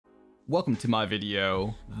Welcome to my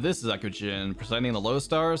video. This is Eckogen presenting the Low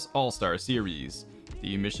Stars All-Star Series.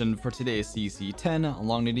 The mission for today is CC10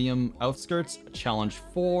 Londinium Outskirts Challenge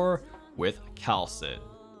 4 with Kal'tsit.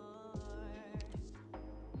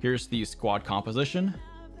 Here's the squad composition.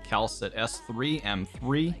 Kal'tsit S3,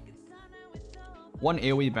 M3. 1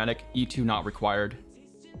 AoE medic, E2 not required.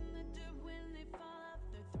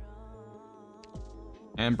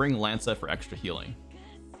 And bring Lancet for extra healing.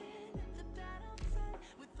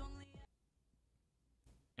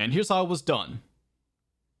 And here's how it was done.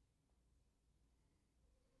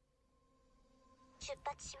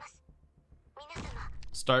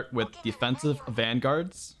 Start with defensive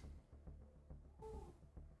vanguards.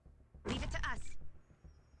 Leave it to us.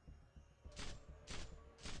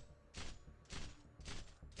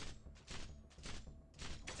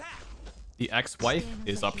 The ex-wife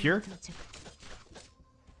is up here.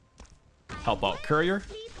 Help out courier.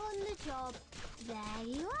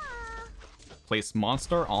 Place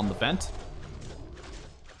monster on the vent.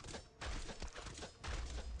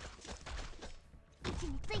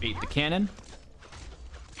 Bait the cannon.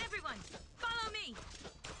 Everyone, follow me.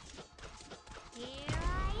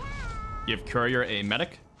 Give courier a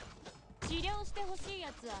medic.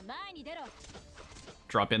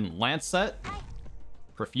 Drop in Lancet,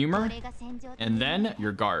 perfumer, and then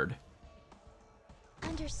your guard.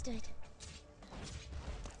 Understood.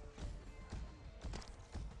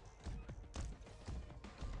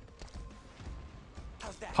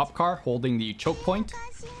 Popcar holding the choke point.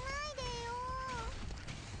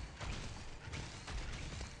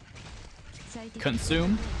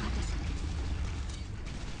 Consume.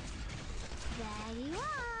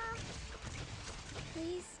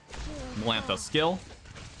 Melantha skill.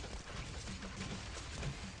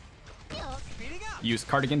 Use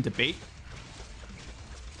cardigan to bait.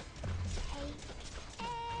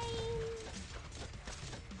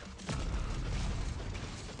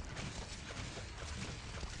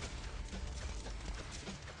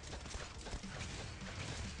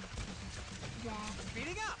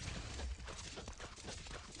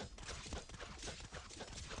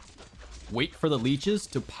 Wait for the leeches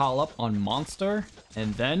to pile up on monster,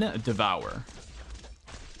 and then devour.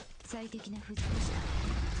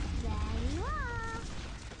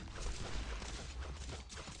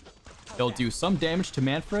 It'll do some damage to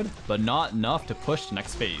Manfred, but not enough to push to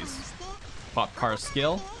next phase. Popcar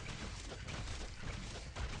skill.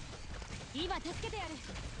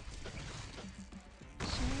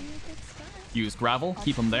 Use gravel,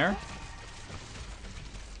 keep him there.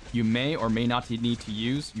 You may or may not need to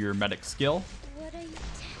use your medic skill.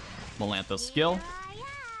 Melantha skill.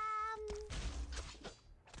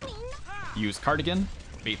 Use cardigan,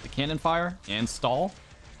 bait the cannon fire, and stall.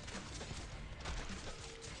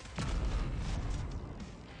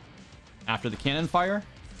 After the cannon fire,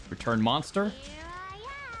 return monster.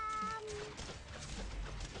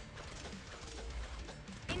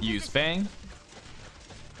 Use Fang.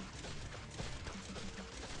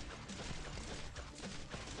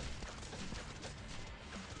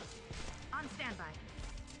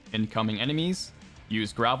 Incoming enemies,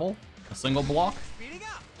 use gravel, a single block.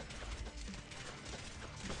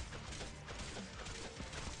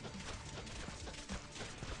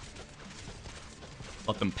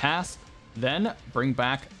 Let them pass, then bring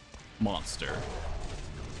back monster.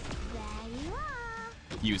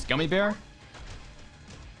 Use gummy bear.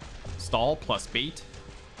 Stall plus bait.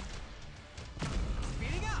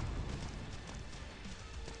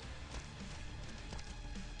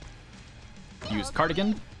 Use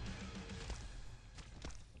cardigan.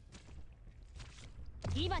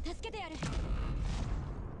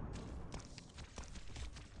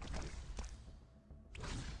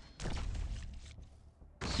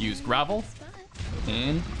 Use gravel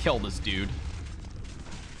and kill this dude.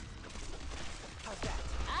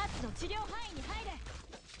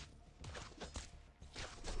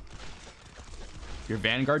 Your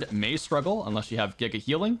vanguard may struggle unless you have Giga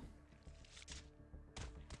healing.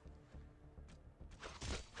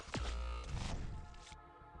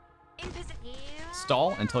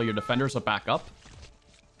 Stall until your defenders are back up.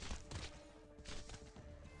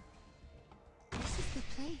 This is the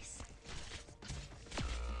place.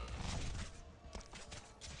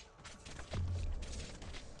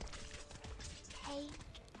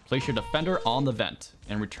 Place your defender on the vent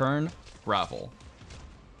and return gravel.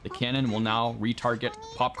 The cannon will now retarget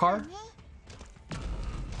Popcar.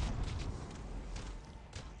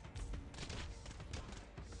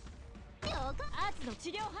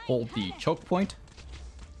 Hold the choke point.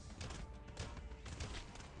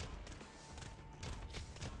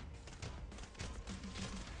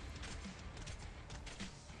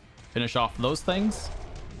 Finish off those things.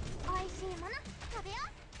 I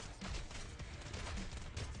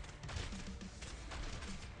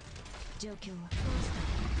状況はどうし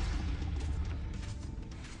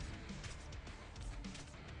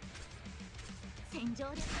た戦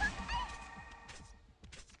場で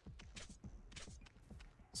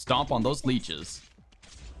Stomp on those leeches.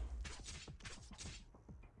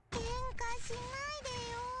 喧嘩しないで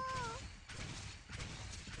よ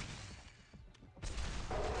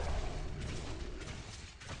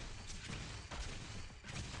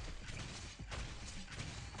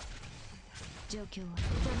状況は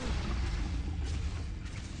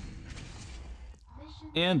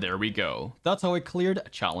And there we go. That's how I cleared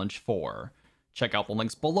Challenge 4. Check out the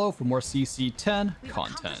links below for more CC10 We've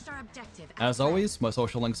content. accomplished our objective. As always, my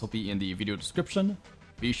social links will be in the video description.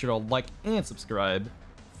 Be sure to like and subscribe.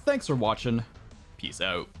 Thanks for watching. Peace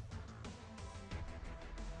out.